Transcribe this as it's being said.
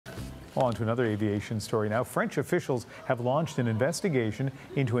Well, on to another aviation story now. French officials have launched an investigation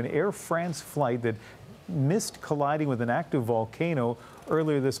into an Air France flight that missed colliding with an active volcano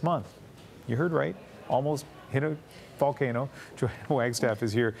earlier this month. You heard right, almost hit a volcano. Joanna Wagstaff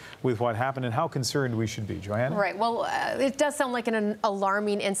is here with what happened and how concerned we should be. Joanna? Right. Well, it does sound like an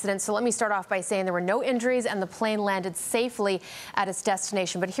alarming incident. So let me start off by saying there were no injuries and the plane landed safely at its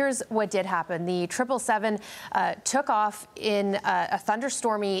destination. But here's what did happen. The 777 took off in a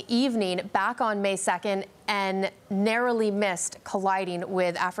thunderstormy evening back on May 2nd and narrowly missed colliding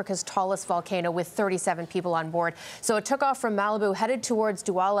with Africa's tallest volcano with 37 people on board. So it took off from Malibu, headed towards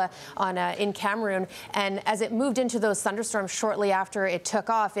Douala in Cameroon. And as it moved into those thunderstorms shortly after it took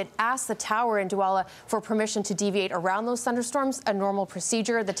off, it asked the tower in Douala for permission to deviate around those thunderstorms, a normal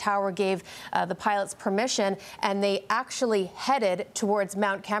procedure. The tower gave the pilots permission, and they actually headed towards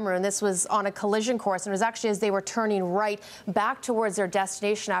Mount Cameroon. This was on a collision course, and it was actually as they were turning right back towards their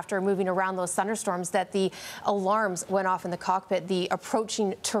destination after moving around those thunderstorms that the alarms went off in the cockpit, the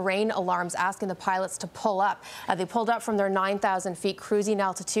approaching terrain alarms asking the pilots to pull up. They pulled up from their 9,000 feet cruising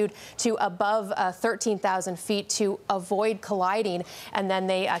altitude to above 13,000 feet to avoid colliding, and then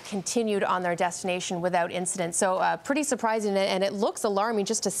they continued on their destination without incident. So pretty surprising, and it looks alarming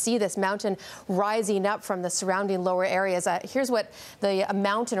just to see this mountain rising up from the surrounding lower areas. Here's what the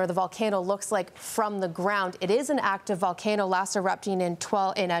mountain or the volcano looks like from the ground. It is an active volcano, last erupting in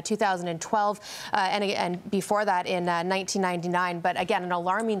 2012, and before that in 1999. But again, an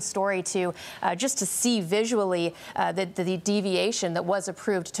alarming story to just to see visually the deviation that was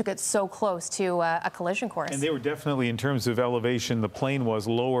approved took it so close to a collision course. And they were definitely, in terms of elevation, the plane was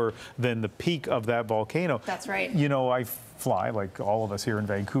lower than the peak of that volcano. That's right. You know, I fly, like all of us here in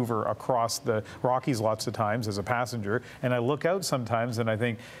Vancouver, across the Rockies lots of times as a passenger, and I look out sometimes and I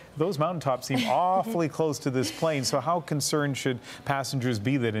think those mountaintops seem awfully close to this plane. So how concerned should passengers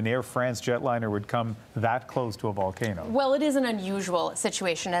be that an Air France jetliner would come that close to a volcano? Well, it is an unusual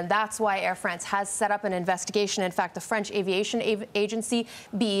situation, and that's why Air France has set up an investigation. In fact, the French aviation agency,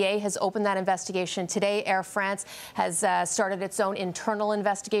 BEA, has opened that investigation today. Air France has started its own internal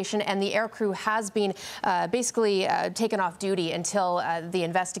investigation, and the aircrew has been basically taken off duty until the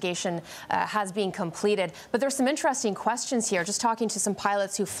investigation has been completed. But there's some interesting questions here. Just talking to some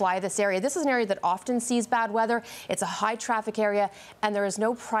pilots who fly this area. This is an area that often sees bad weather. It's a high traffic area, and there is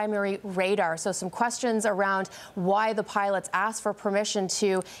no primary radar. So some questions around why the pilots asked for permission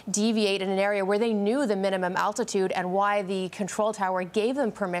to deviate in an area where they knew the minimum altitude, and why the control tower gave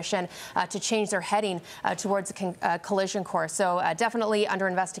them permission to change their heading towards a collision course. So definitely under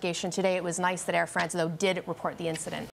investigation today. It was nice that Air France, though, did report the incident.